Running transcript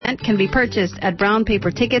can be purchased at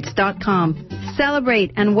brownpapertickets.com.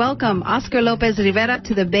 Celebrate and welcome Oscar Lopez Rivera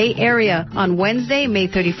to the Bay Area on Wednesday, May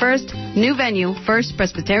 31st. New venue, First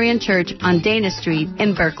Presbyterian Church on Dana Street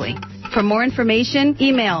in Berkeley. For more information,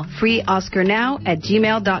 email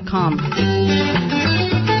freeoscarnow@gmail.com.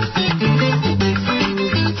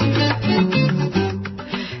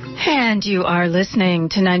 And you are listening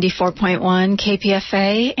to 94.1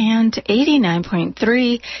 KPFA and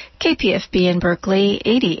 89.3 KPFB in Berkeley,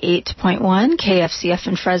 88.1 KFCF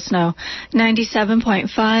in Fresno,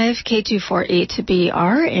 97.5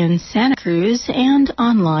 K248BR in Santa Cruz, and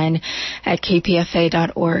online at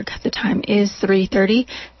kpfa.org. The time is 3:30.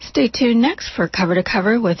 Stay tuned next for Cover to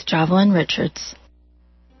Cover with Jovelyn Richards.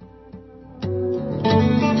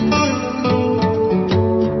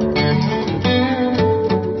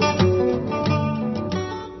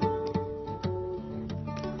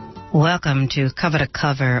 Welcome to Cover to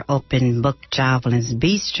Cover Open Book Jovelyn's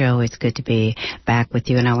Bistro. It's good to be back with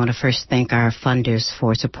you, and I want to first thank our funders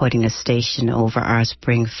for supporting the station over our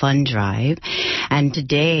Spring Fund Drive. And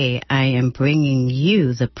today I am bringing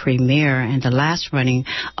you the premiere and the last running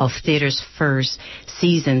of theater's first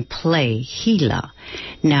season play, Gila.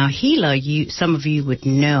 Now, Gila, some of you would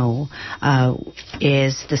know,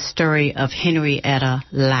 is the story of Henrietta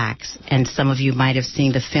Lacks, and some of you might have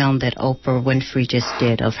seen the film that Oprah Winfrey just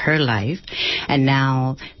did of her life, and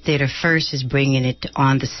now Theater First is bringing it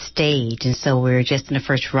on the stage, and so we're just in the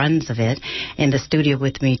first runs of it. In the studio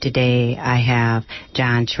with me today, I have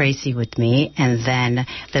John Tracy with me, and then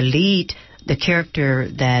the character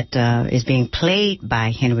that is being played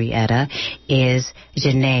by Henrietta is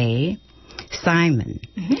Janae Simon.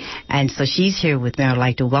 Mm-hmm. And so she's here with me. I'd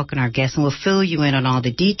like to welcome our guests, and we'll fill you in on all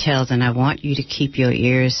the details, and I want you to keep your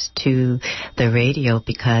ears to the radio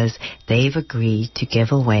because they've agreed to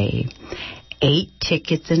give away 8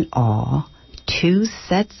 tickets in all, 2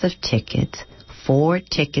 sets of tickets, 4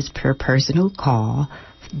 tickets per person who call.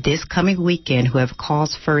 This coming weekend, whoever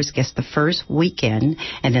calls first gets the first weekend,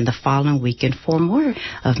 and then the following weekend 4 more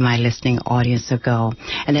of my listening audience will go.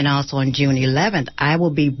 And then also on June 11th, I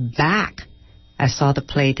will be back. I saw the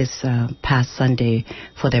play this past Sunday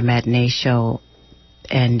for their matinee show,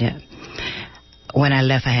 and when I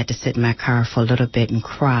left, I had to sit in my car for a little bit and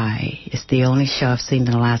cry. It's the only show I've seen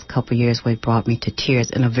in the last couple of years where it brought me to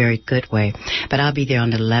tears in a very good way. But I'll be there on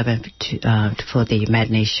the 11th for the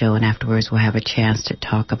matinee show, and afterwards we'll have a chance to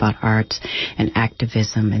talk about arts and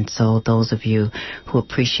activism. And so those of you who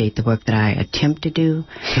appreciate the work that I attempt to do,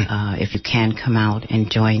 if you can come out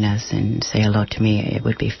and join us and say hello to me, it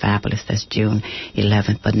would be fabulous. That's June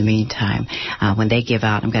 11th. But in the meantime, when they give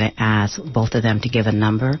out, I'm going to ask both of them to give a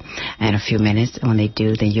number in a few minutes. And when they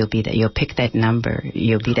do, then you'll pick that number.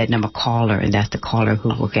 You'll be that number caller, and that's the caller who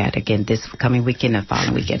will get, again, this coming weekend and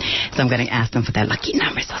following weekend. So I'm going to ask them for that lucky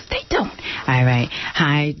number, so stay tuned. All right.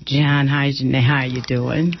 Hi, John. Hi, Janae. How are you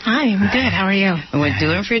doing? Hi, I'm good. How are you? We're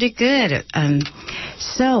doing pretty good.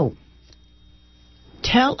 So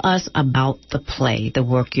tell us about the play, the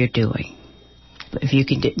work you're doing. If you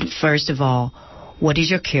can, first of all, what is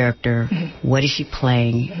your character? Mm-hmm. What is she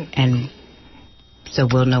playing? Mm-hmm. And so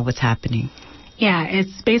we'll know what's happening. Yeah,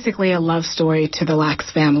 it's basically a love story to the Lacks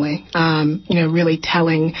family, really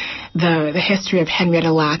telling the history of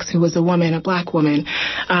Henrietta Lacks, who was a black woman,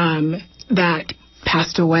 that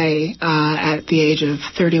passed away at the age of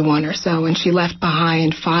 31 or so, and she left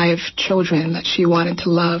behind 5 children that she wanted to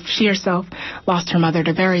love. She herself lost her mother at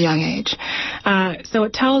a very young age. So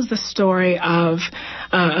it tells the story of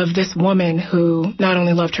this woman who not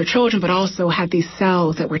only loved her children, but also had these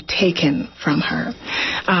cells that were taken from her,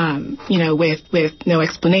 with no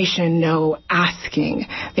explanation, no asking.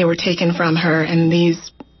 They were taken from her, and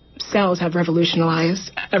these cells have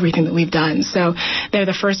revolutionized everything that we've done. So they're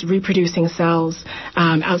the first reproducing cells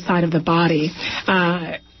outside of the body.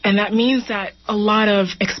 And that means that a lot of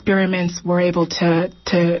experiments were able to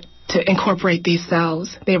incorporate these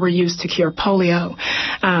cells. They were used to cure polio.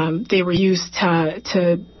 They were used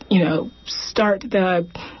to start the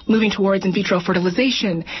moving towards in vitro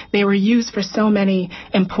fertilization. They were used for so many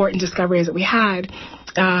important discoveries that we had.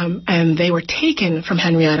 And they were taken from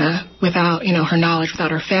Henrietta without, her knowledge,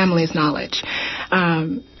 without her family's knowledge.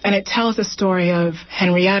 And it tells the story of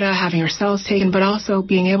Henrietta having her cells taken, but also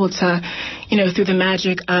being able to, through the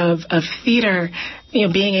magic of theater,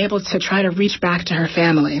 being able to try to reach back to her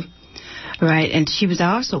family. Right, and she was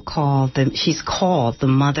also she's called the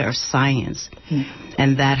mother of science,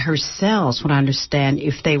 and that her cells, what I understand,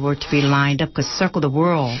 if they were to be lined up, could circle the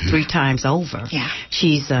world 3 times over. Yeah.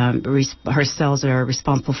 She's, her cells are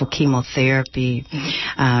responsible for chemotherapy,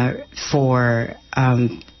 for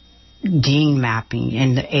gene mapping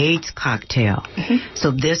and the AIDS cocktail. So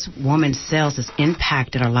this woman's cells has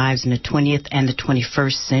impacted our lives in the 20th and the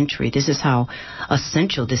 21st century. This is how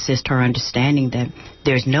essential this is to our understanding that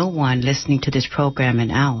there's no one listening to this program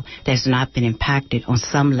now that's not been impacted on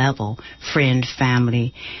some level, friend,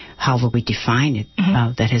 family, however we define it,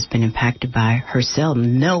 that has been impacted by her cell.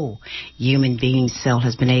 No human being's cell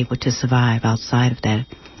has been able to survive outside of that,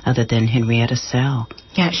 other than Henrietta's cell.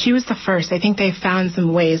 Yeah, she was the first. I think they've found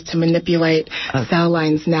some ways to manipulate cell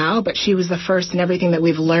lines now, but she was the first, and everything that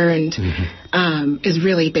we've learned is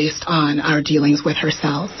really based on our dealings with her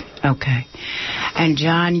cells. Okay. And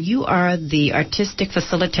John, you are the artistic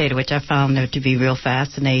facilitator, which I found to be real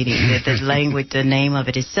fascinating with the language, the name of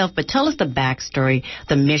it itself. But tell us the backstory,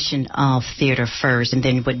 the mission of Theater First, and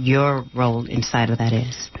then what your role inside of that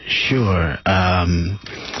is. Sure.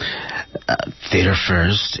 Theater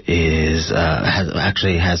First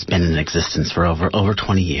has been in existence for over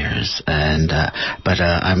 20 years, but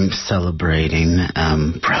I'm celebrating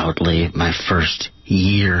proudly my first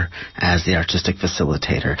year as the artistic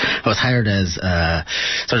facilitator. I was hired as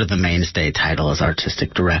sort of the mainstay title as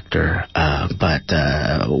artistic director, but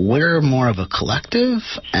we're more of a collective,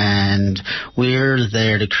 and we're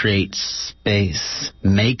there to create space,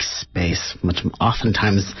 make space, which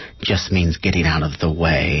oftentimes just means getting out of the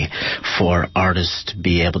way for artists to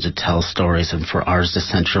be able to tell stories and for artists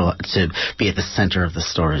to be at the center of the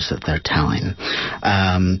stories that they're telling.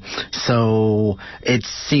 So it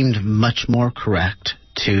seemed much more correct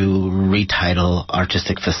to retitle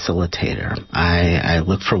artistic facilitator. I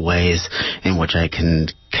look for ways in which I can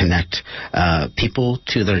connect people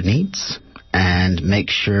to their needs and make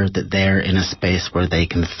sure that they're in a space where they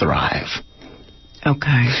can thrive.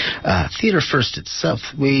 Okay. Theater First itself,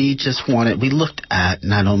 we looked at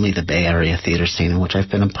not only the Bay Area theater scene, in which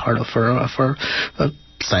I've been a part of for a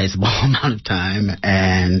sizable amount of time,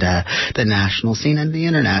 and the national scene and the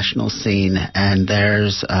international scene, and there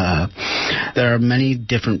are many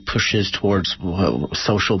different pushes towards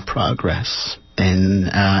social progress in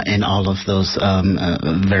all of those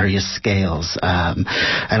various scales, and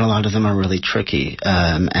a lot of them are really tricky,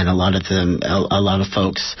 and a lot of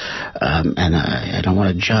folks, and I don't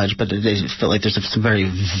want to judge, but they feel like there's some very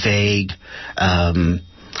vague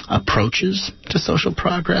approaches to social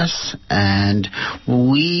progress, and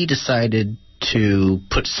we decided to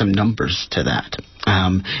put some numbers to that,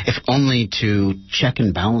 if only to check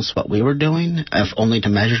and balance what we were doing, if only to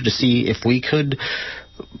measure to see if we could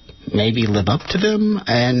maybe live up to them,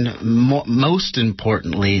 and most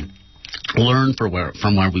importantly, learn from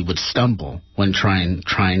where we would stumble when trying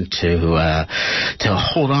to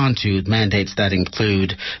hold on to mandates that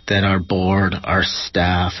include that our board, our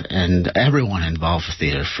staff, and everyone involved with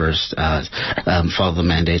Theater First follow the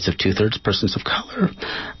mandates of 2/3 persons of color,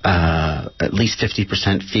 at least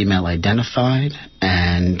 50% female identified,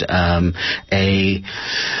 and an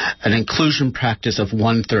inclusion practice of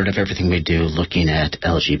 1/3 of everything we do looking at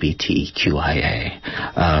LGBTQIA.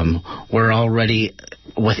 We're already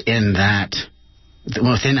within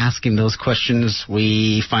asking those questions,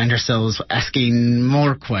 we find ourselves asking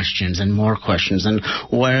more questions, and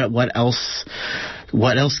what else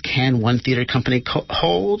can one theater company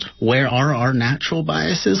hold? Where are our natural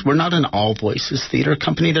biases? We're not an all voices theater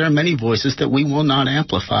company. There are many voices that we will not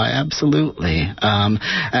amplify, absolutely,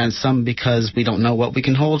 and some because we don't know what we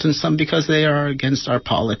can hold, and some because they are against our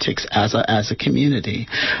politics as a community.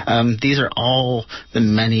 These are all the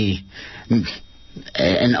many,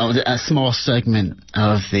 and a small segment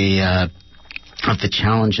of the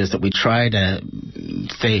challenges that we try to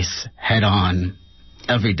face head on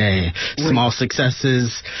every day. Small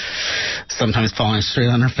successes, sometimes falling straight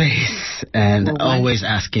on our face, and always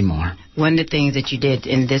asking more. One of the things that you did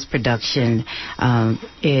in this production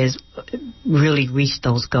is really reach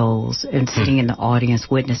those goals, and sitting in the audience,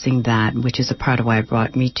 witnessing that, which is a part of why it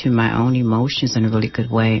brought me to my own emotions in a really good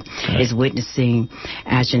way, is witnessing,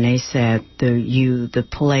 as Janae said, the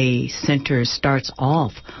play center starts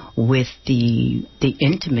off with the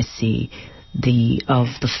intimacy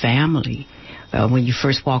of the family. When you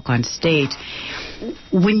first walk on stage,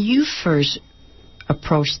 when you first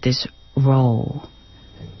approached this role,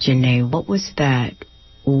 Janae, what was that?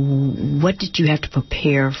 What did you have to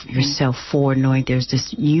prepare yourself for, knowing there's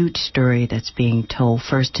this huge story that's being told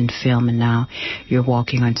first in film, and now you're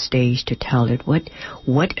walking on stage to tell it?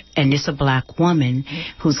 And it's a black woman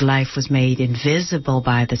whose life was made invisible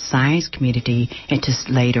by the science community, and just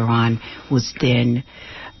later on was then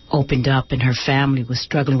opened up and her family was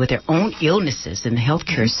struggling with their own illnesses in the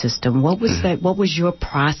healthcare system. What was that? What was your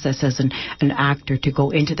process as an actor to go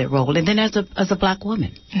into that role, and then as a black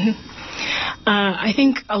woman? I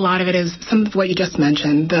think a lot of it is some of what you just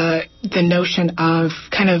mentioned, the notion of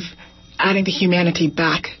kind of adding the humanity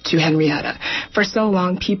back to Henrietta. For so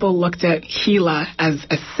long, people looked at Gila as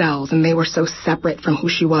cells, and they were so separate from who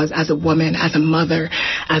she was as a woman, as a mother,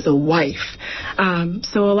 as a wife.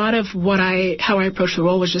 So a lot of how I approached the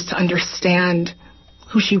role was just to understand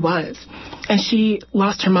who she was. And she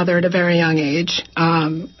lost her mother at a very young age,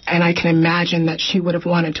 and I can imagine that she would have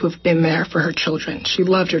wanted to have been there for her children. She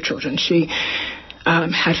loved her children. She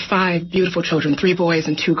had 5 beautiful children, 3 boys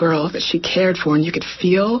and 2 girls that she cared for, and you could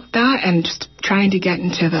feel that, and just trying to get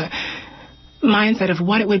into the mindset of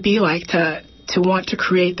what it would be like to want to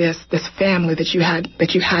create this family that you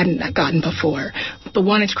hadn't gotten before, but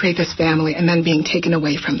wanted to create this family and then being taken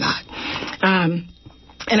away from that.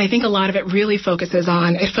 And I think a lot of it really focuses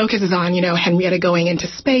on, Henrietta going into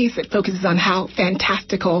space. It focuses on how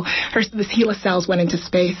fantastical the Gila cells went into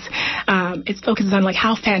space. It focuses on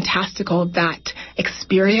how fantastical that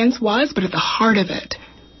experience was, but at the heart of it,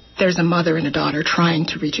 there's a mother and a daughter trying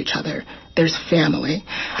to reach each other. There's family.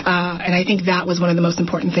 And I think that was one of the most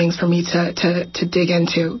important things for me to dig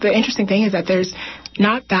into. The interesting thing is that there's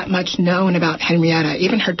not that much known about Henrietta.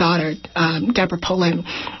 Even her daughter, Deborah Pullen,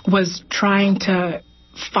 was trying to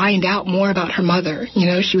find out more about her mother.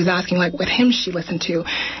 She was asking what hymns she listened to,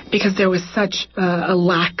 because there was such a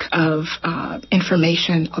lack of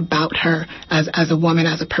information about her as a woman,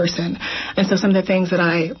 as a person. And so some of the things that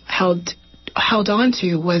I held on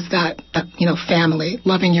to was that family,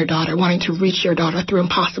 loving your daughter, wanting to reach your daughter through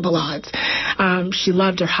impossible odds. She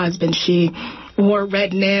loved her husband. She wore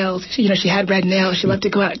red nails. She had red nails. She loved to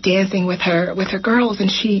go out dancing with her girls,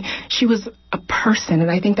 and she was a person.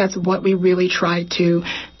 And I think that's what we really tried to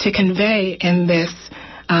convey in this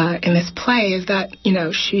play, is that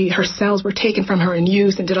her cells were taken from her and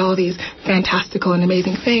used and did all these fantastical and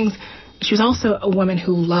amazing things. She was also a woman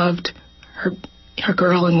who loved her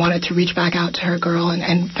girl and wanted to reach back out to her girl,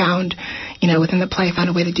 and found, within the play, found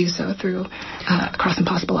a way to do so through Across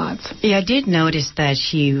Impossible Odds. Yeah, I did notice that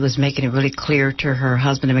she was making it really clear to her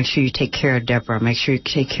husband to make sure you take care of Deborah. Make sure you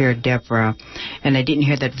take care of Deborah. And I didn't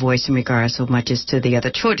hear that voice in regards so much as to the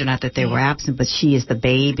other children. Not that they were absent, but she is the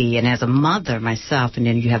baby. And as a mother myself, and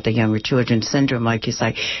then you have the younger children syndrome,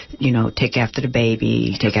 take after the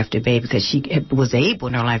baby, because she was able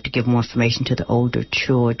in her life to give more information to the older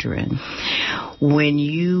children. When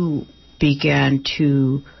you began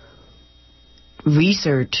to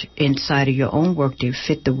research inside of your own work to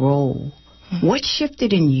fit the role, what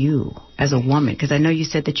shifted in you as a woman? Because I know you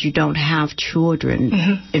said that you don't have children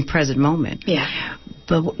in present moment. Yeah.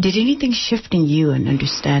 But did anything shift in you in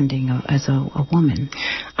understanding as a woman?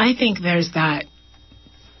 I think there's that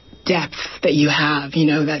depth that you have,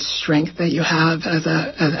 that strength that you have as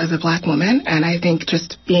a black woman. And I think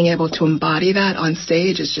just being able to embody that on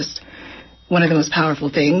stage is just one of the most powerful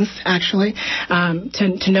things, actually.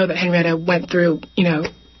 To know that Henrietta went through,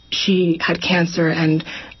 she had cancer and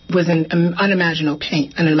was in unimaginable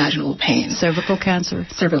pain. Cervical cancer?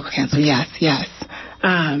 Cervical cancer, yes.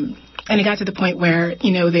 And it got to the point where,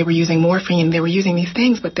 they were using morphine, they were using these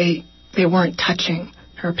things, but they weren't touching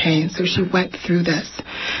her pain. So she went through this.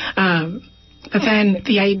 But then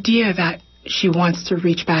the idea that she wants to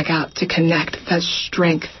reach back out to connect, that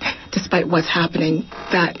strength, despite what's happening,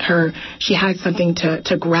 that she had something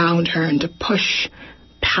to ground her and to push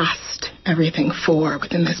past everything for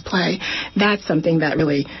within this play. That's something that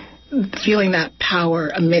really, feeling that power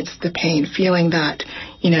amidst the pain, feeling that,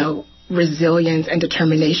 resilience and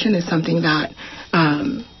determination is something that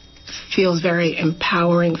feels very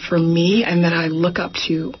empowering for me and that I look up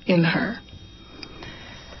to in her.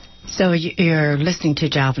 So you're listening to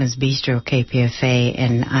Joplyn's Bistro, KPFA,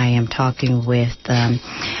 and I am talking with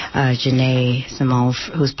Janae Simone,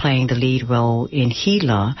 who's playing the lead role in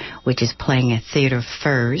Gila, which is playing at Theater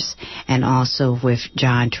First, and also with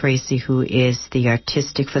John Tracy, who is the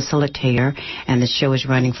artistic facilitator, and the show is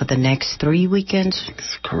running for the next 3 weekends?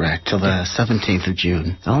 That's correct, till the 17th of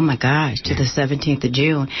June. Oh, my gosh, to the 17th of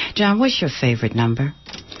June. John, what's your favorite number?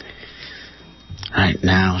 Right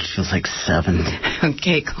now, it feels like 7.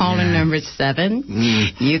 Okay, caller number 7.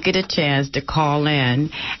 You get a chance to call in,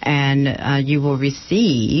 and you will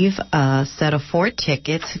receive a set of 4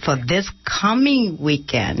 tickets for this coming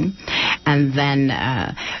weekend. And then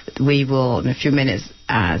we will, in a few minutes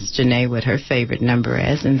ask Janae what her favorite number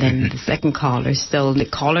is, and then the second caller. So the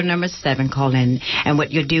caller number 7, call in, and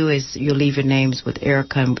what you'll do is you'll leave your names with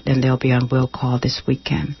Erica, and they'll be on Will Call this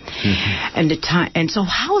weekend. And the time, and so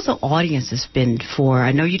how has the audience has been for?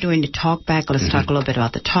 I know you're doing the talk back. Let's talk a little bit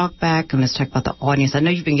about the talk back, and let's talk about the audience. I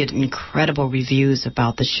know you've been getting incredible reviews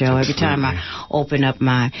about the show. Every time I open up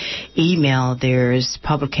my email, there's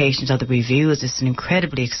publications of the reviews. It's an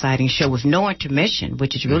incredibly exciting show with no intermission,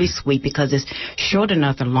 which is really sweet because it's short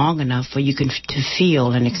enough and long enough for you to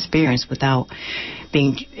feel and experience without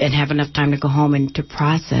being and have enough time to go home and to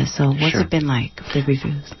process. So what's it been like, the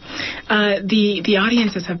reviews? The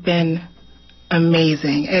audiences have been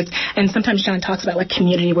amazing. And sometimes John talks about like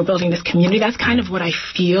community. We're building this community. That's kind of what I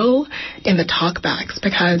feel in the talkbacks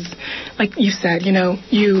because, like you said,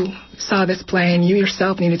 you saw this play and you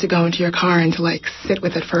yourself needed to go into your car and to like sit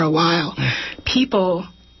with it for a while. People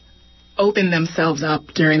open themselves up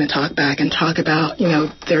during the talkback and talk about,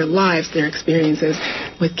 their lives, their experiences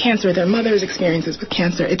with cancer, their mother's experiences with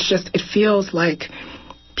cancer. It feels like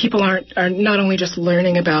people are not only just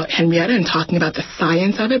learning about Henrietta and talking about the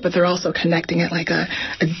science of it, but they're also connecting at like a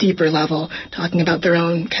deeper level, talking about their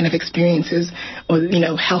own kind of experiences or,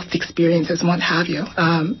 health experiences and what have you.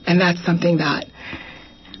 And that's something that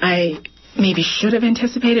I maybe should have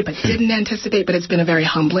anticipated but didn't anticipate, but it's been a very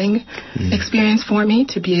humbling experience for me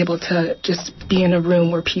to be able to just be in a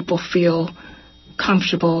room where people feel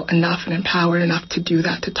comfortable enough and empowered enough to do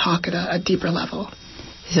that, to talk at a deeper level.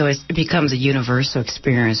 So it becomes a universal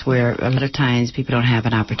experience where a lot of times people don't have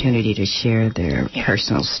an opportunity to share their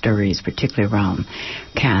personal stories, particularly around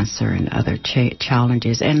cancer and other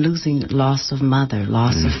challenges and loss of mother,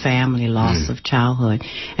 loss of family, loss of childhood.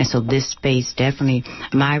 And so this space, definitely,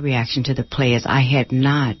 my reaction to the play is I had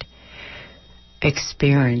not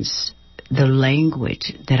experienced the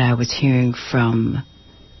language that I was hearing from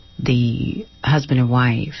the husband and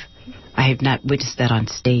wife. I have not witnessed that on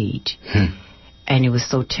stage. And it was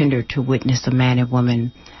so tender to witness a man and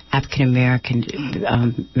woman, African-American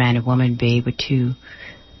man and woman, be able to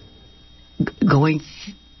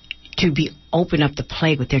open up the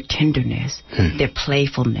play with their tenderness, their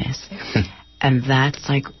playfulness. And that's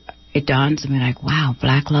like, it dawns on me like, wow,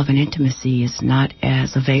 Black love and intimacy is not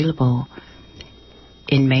as available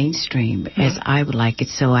in mainstream as I would like it.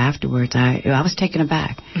 So afterwards, I was taken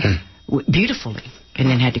aback beautifully. And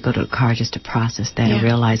then had to go to the car just to process that and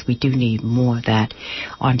realize we do need more of that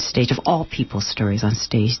on stage, of all people's stories on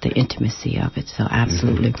stage, the intimacy of it. So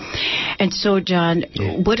absolutely. And so, John,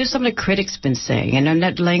 what have some of the critics been saying? And I'm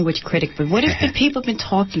not a language critic, but what have people been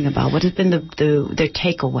talking about? What has been their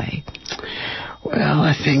takeaway? Well,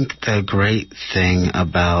 I think the great thing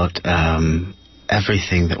about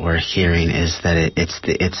everything that we're hearing is that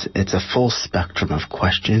it's a full spectrum of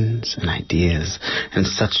questions and ideas and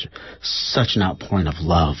such an outpouring of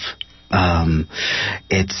love.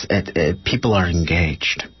 People are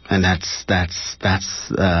engaged, and that's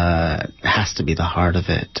has to be the heart of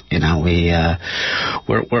it.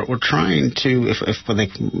 We're trying to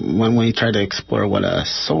when we try to explore what a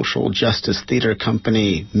social justice theater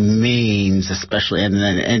company means, especially, and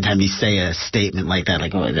then anytime you say a statement like that,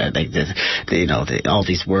 like all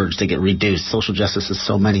these words, they get reduced. Social justice is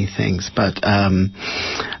so many things, but how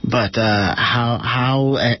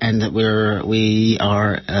and that we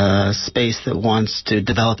are a space that wants to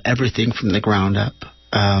develop everything from the ground up.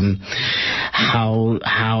 How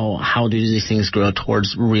do these things grow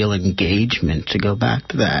towards real engagement, to go back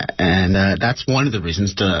to that? And that's one of the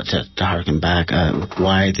reasons to harken back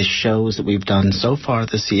why the shows that we've done so far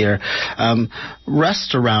this year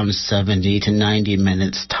rest around 70 to 90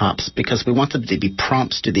 minutes tops, because we want them to be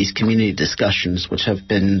prompts to these community discussions, which have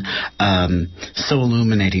been so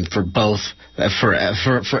illuminating for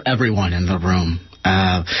for everyone in the room.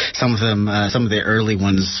 Some of the early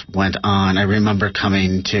ones went on. I remember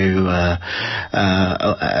coming to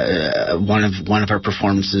one of our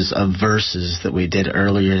performances of Verses that we did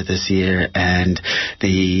earlier this year, and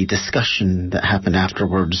the discussion that happened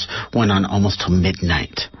afterwards went on almost till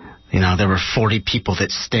midnight. There were 40 people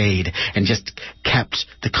that stayed and just kept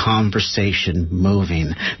the conversation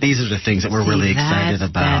moving. These are the things that we're really excited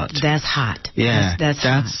about. That's hot. Yeah, that's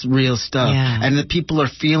hot. Real stuff. Yeah. And the people are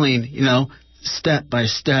feeling, step by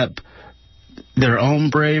step, their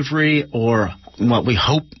own bravery, or what we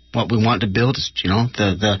want to build is,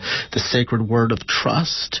 the sacred word of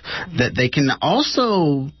trust that they can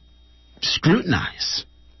also scrutinize.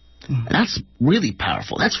 And that's really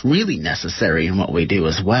powerful. That's really necessary in what we do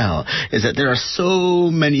as well, is that there are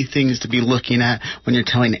so many things to be looking at when you're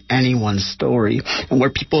telling anyone's story, and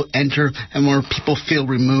where people enter and where people feel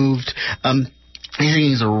removed. These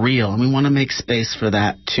things are real, and we want to make space for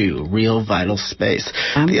that too, real, vital space.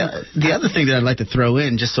 The other thing that I'd like to throw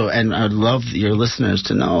in, and I'd love your listeners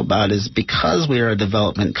to know about, is because we are a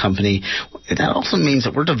development company, that also means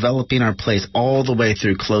that we're developing our place all the way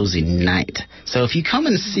through closing night. So if you come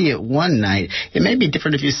and see it one night, it may be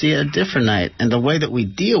different if you see it a different night. And the way that we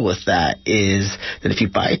deal with that is that if you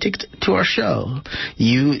buy a ticket to our show,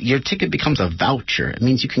 your ticket becomes a voucher. It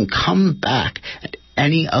means you can come back at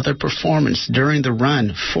any other performance during the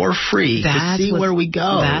run for free to see where we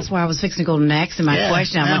go. That's where I was fixing to go next in my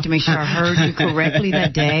question. I wanted to make sure I heard you correctly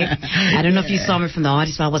that day. I don't know if you saw me from the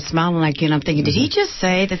audience, but I was smiling like you, and I'm thinking, did he just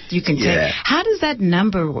say that you can take... How does that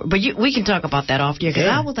number work? But we can talk about that off here, because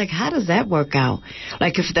I was like, how does that work out?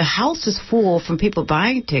 Like, if the house is full from people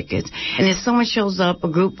buying tickets, and if someone shows up, a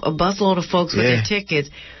busload of folks with their tickets...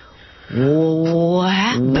 What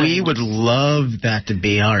happened? We would love that to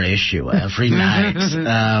be our issue every night,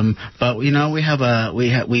 but we've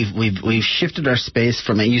shifted our space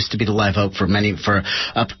from, it used to be the Live Oak for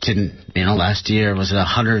up to last year was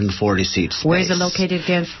 140 seat space. Where is it located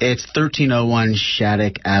again? It's 1301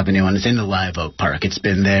 Shattuck Avenue, and it's in the Live Oak Park. It's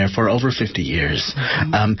been there for over 50 years.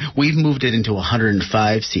 We've moved it into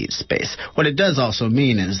 105 seat space. What it does also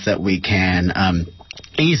mean is that we can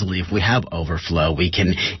easily, if we have overflow, we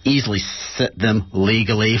can easily sit them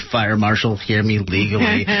legally, fire marshal, hear me,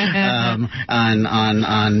 legally, on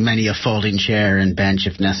many a folding chair and bench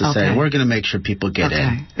if necessary. Okay. We're going to make sure people get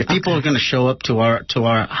in. If people are going to show up to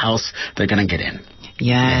our house, they're going to get in.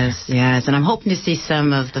 Yes. And I'm hoping to see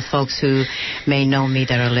some of the folks who may know me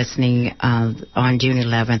that are listening on June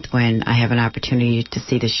 11th when I have an opportunity to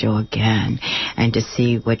see the show again and to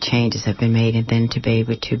see what changes have been made, and then to be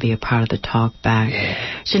able to be a part of the talk back.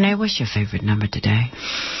 Yeah. Janae, what's your favorite number today?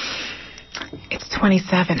 It's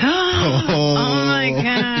 27. Oh my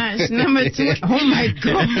gosh. Number 2. Oh my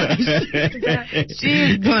gosh.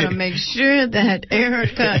 She's going to make sure that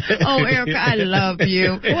Erica, I love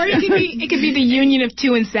you. Or it could be the union of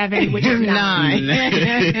 2 and 7, which is 9.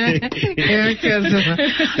 Erica's.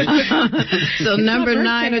 So number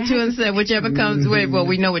 9 or 2 and 7, whichever comes with, well,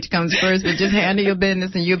 we know which comes first, but just handle your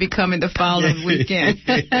business and you'll be coming the following weekend.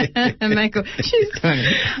 And Michael, she's funny.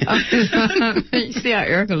 You see how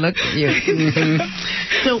Erica looks at you.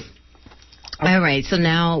 So, all right. So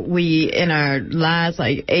now in our last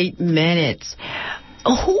 8 minutes,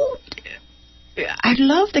 I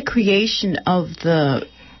love the creation of the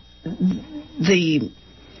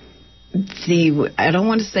I don't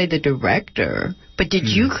want to say the director, but did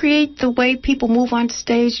you create the way people move on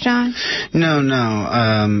stage, John? No,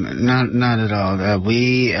 not at all.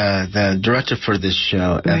 The director for this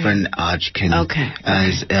show, Everin Hodgkin,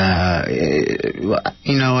 is,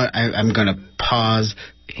 you know what, I'm going to pause,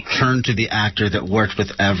 turn to the actor that worked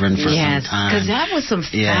with Everin for some time. Because that was some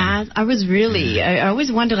fast. I was really, I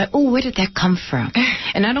always wondered, where did that come from?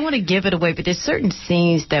 And I don't want to give it away, but there's certain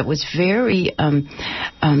scenes that was very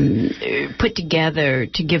put together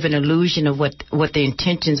to give an illusion of what the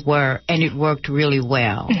intentions were, and it worked really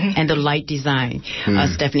well. And the light design,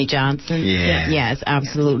 Stephanie Johnson. Yeah. Yes,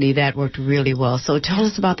 absolutely. That worked really well. So tell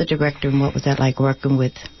us about the director and what was that like working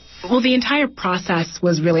with? Well, the entire process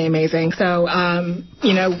was really amazing. So,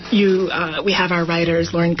 we have our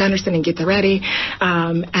writers, Lauren Gunderson and Geeta Reddy,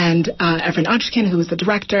 and Everin Hodgkin, who was the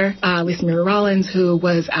director, Lisa Marie Rollins, who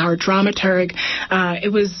was our dramaturg.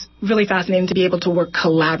 It was really fascinating to be able to work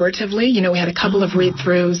collaboratively. We had a couple of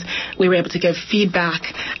read-throughs. We were able to give feedback,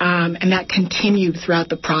 and that continued throughout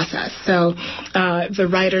the process. So the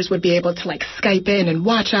writers would be able to Skype in and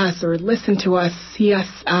watch us or listen to us, see us,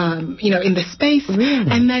 in the space,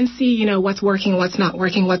 and then see, what's working, what's not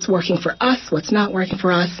working, what's working for us, what's not working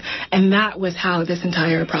for us. And that was how this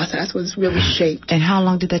entire process was really shaped. And how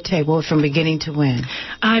long did that take? Well, from beginning to when?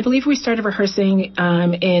 I believe we started rehearsing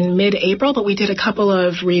in mid-April, but we did a couple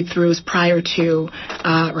of read-throughs prior to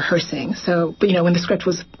rehearsing. So, when the script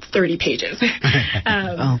was 30 pages.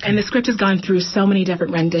 And the script has gone through so many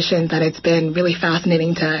different renditions that it's been really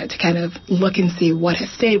fascinating to kind of look and see what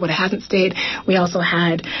has stayed, what hasn't stayed. We also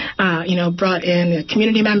had, brought in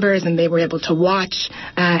community members, and they were able to watch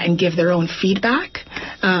and give their own feedback,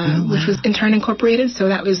 which was in turn incorporated. So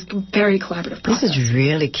that was a very collaborative process. This is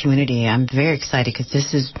really community. I'm very excited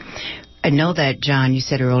because I know that, John, you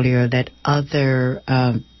said earlier that other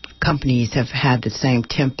companies have had the same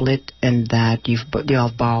template and that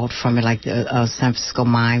y'all borrowed from it, like the San Francisco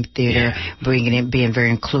Mime Theater, bringing in, being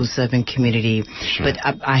very inclusive and community. Sure. But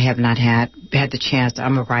I have not had the chance.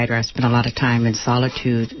 I'm a writer. I spend a lot of time in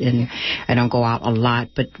solitude, and I don't go out a lot.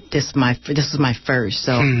 But this was my first,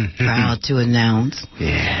 so proud to announce.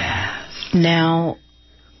 Yeah. Now,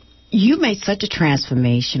 You made such a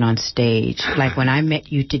transformation on stage. Like when I met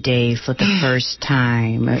you today for the first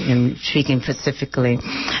time, and speaking specifically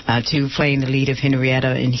to playing the lead of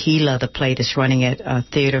Henrietta in Gila, the play that's running at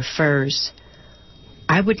Theater First,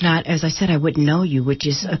 I would not, as I said, I wouldn't know you, which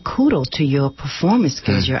is a kudos to your performance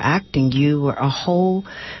skills, your acting. You were a whole,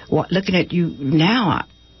 looking at you now,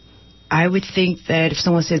 I would think that if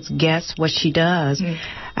someone says, guess what she does,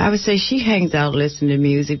 I would say she hangs out listening to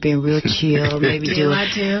music, being real chill, maybe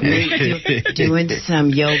doing some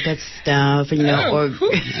yoga stuff, you know, or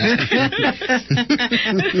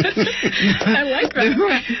I like that.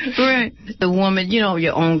 Right. The woman, you know,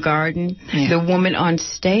 your own garden, the woman on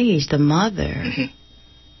stage, the mother.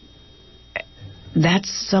 That's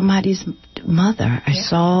somebody's mother. I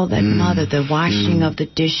saw that mother, the washing of the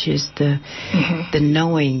dishes, the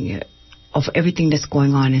knowing of everything that's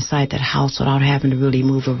going on inside that house without having to really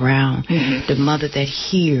move around. The mother that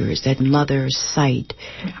hears, that mother's sight,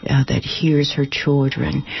 that hears her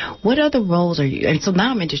children. What other roles are you, and so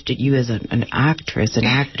now I'm interested in you as an actress, an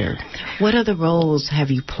actor. What other roles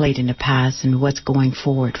have you played in the past and what's going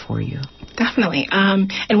forward for you? Definitely.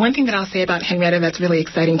 And one thing that I'll say about Henrietta that's really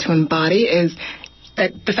exciting to embody is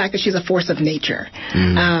that the fact that she's a force of nature.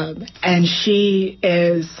 And she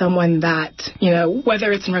is someone that, you know,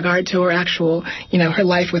 whether it's in regard to her actual, you know, her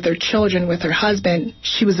life with her children, with her husband,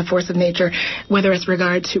 she was a force of nature, whether it's with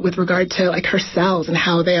regard to like her cells and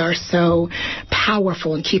how they are so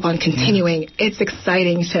powerful and keep on continuing. It's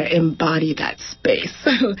exciting to embody that space.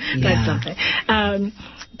 That's something.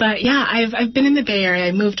 But yeah, I've been in the Bay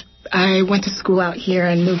Area. I went to school out here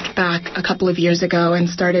and moved back a couple of years ago and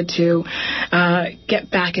started to get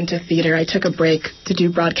back into theater. I took a break to do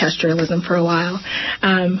broadcast journalism for a while,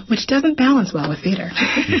 which doesn't balance well with theater.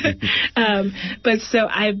 But so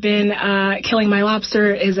I've been, Killing My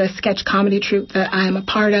Lobster is a sketch comedy troupe that I'm a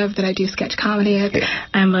part of, that I do sketch comedy at.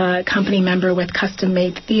 I'm a company member with Custom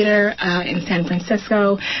Made Theater in San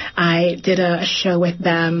Francisco. I did a show with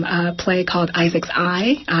them, a play called Isaac's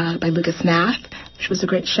Eye by Lucas Nath, which was a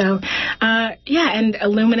great show. And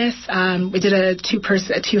Illuminous, we did a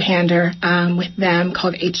two-hander with them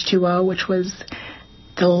called H2O, which was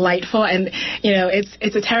delightful. And, you know,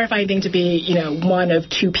 it's a terrifying thing to be, you know, one of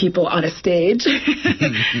two people on a stage.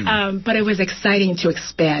 But it was exciting to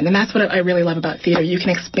expand. And that's what I really love about theater. You can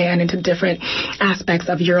expand into different aspects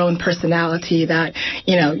of your own personality that,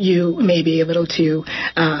 you know, you may be a little too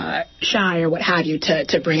shy or what have you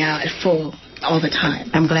to bring out at full all the time.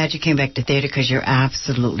 I'm glad you came back to theater because you're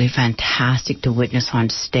absolutely fantastic to witness on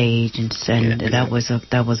stage, and that was a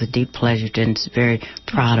deep pleasure, and very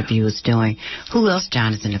proud of you as doing. Who else,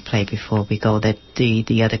 John, is in the play before we go? That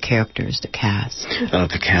the other characters, the cast.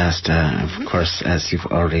 The cast, of course, as you've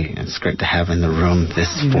already. It's great to have in the room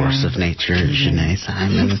this force of nature, Janae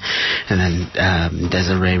Simon, and then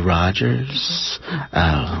Desiree Rogers,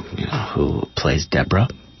 who plays Deborah.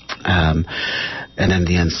 And then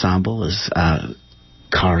the ensemble is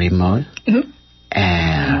Kari Moe,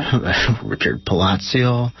 and Richard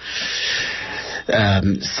Palazzo,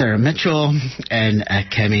 Sarah Mitchell, and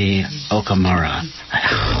Kemi Okamura.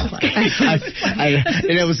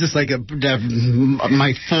 It was just like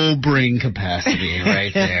my full brain capacity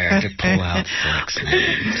right there to pull out 6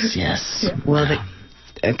 names. Yes. Well,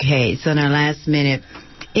 okay, so in our last minute,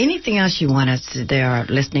 anything else you want us to, there, our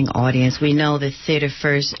listening audience? We know that Theater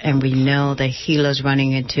First, and we know that Gila's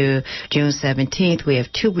running into June 17th. We have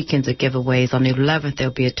 2 weekends of giveaways. On the 11th,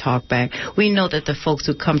 there'll be a talk back. We know that the folks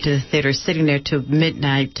who come to the theater are sitting there till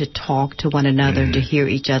midnight to talk to one another, to hear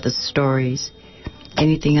each other's stories.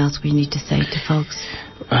 Anything else we need to say to folks?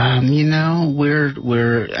 You know, we're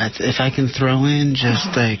if I can throw in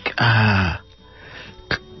just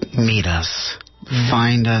meet us.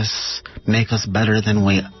 Find us, make us better than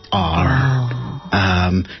we are,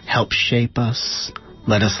 help shape us,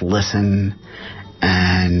 let us listen,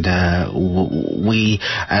 and we,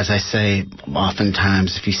 as I say,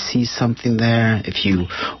 oftentimes, if you see something there, if you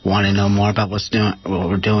want to know more about what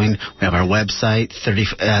we're doing, we have our website,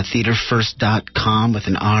 theaterfirst.com with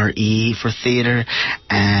an R-E for theater,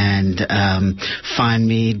 and find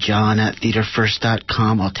me, John, at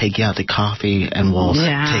theaterfirst.com. I'll take you out to coffee, and we'll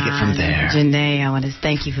take it from there. Janae, I want to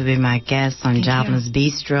thank you for being my guest on Joblin's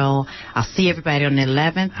Bistro. I'll see everybody on the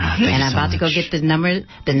 11th, and I'm about to go get the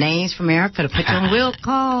names from Erica to put you on will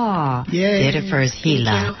call. Theater First,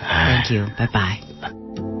 Gila. Thank you. Bye-bye.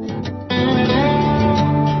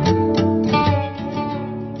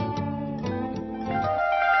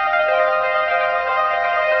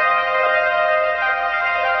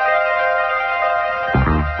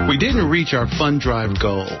 We didn't reach our fund drive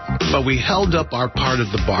goal, but we held up our part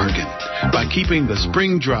of the bargain by keeping the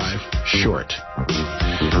spring drive short.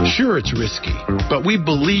 Sure, it's risky, but we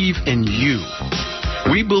believe in you.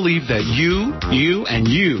 We believe that you, and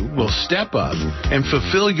you will step up and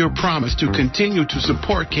fulfill your promise to continue to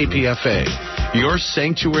support KPFA, your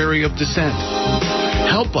sanctuary of dissent.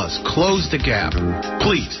 Help us close the gap.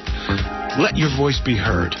 Please, let your voice be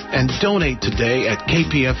heard and donate today at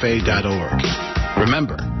kpfa.org.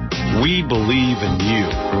 Remember, we believe in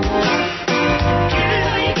you.